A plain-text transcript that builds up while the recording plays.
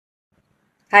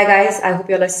Hi guys, I hope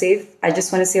you all are safe. I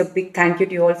just want to say a big thank you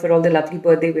to you all for all the lovely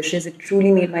birthday wishes. It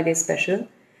truly made my day special.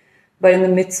 But in the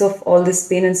midst of all this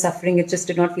pain and suffering, it just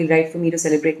did not feel right for me to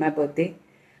celebrate my birthday.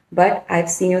 But I've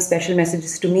seen your special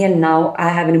messages to me, and now I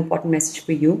have an important message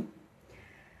for you.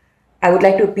 I would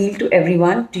like to appeal to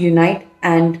everyone to unite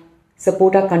and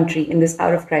support our country in this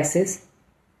hour of crisis.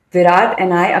 Virat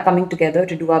and I are coming together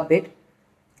to do our bit.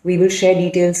 We will share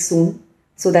details soon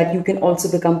so that you can also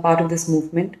become part of this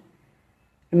movement.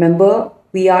 Remember,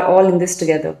 we are all in this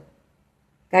together.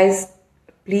 Guys,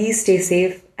 please stay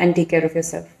safe and take care of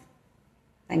yourself.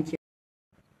 Thank you.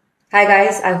 Hi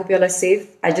guys, I hope you all are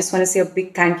safe. I just want to say a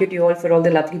big thank you to you all for all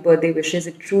the lovely birthday wishes.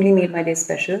 It truly made my day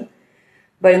special.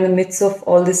 But in the midst of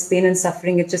all this pain and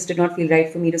suffering, it just did not feel right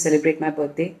for me to celebrate my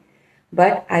birthday.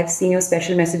 But I've seen your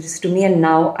special messages to me, and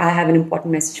now I have an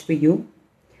important message for you.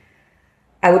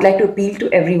 I would like to appeal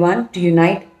to everyone to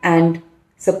unite and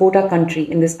support our country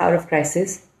in this hour of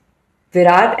crisis.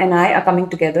 Virat and I are coming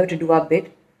together to do our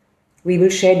bit. We will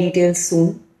share details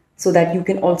soon so that you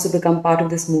can also become part of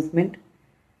this movement.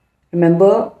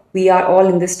 Remember, we are all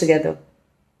in this together.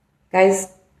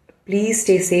 Guys, please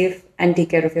stay safe and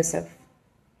take care of yourself.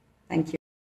 Thank you.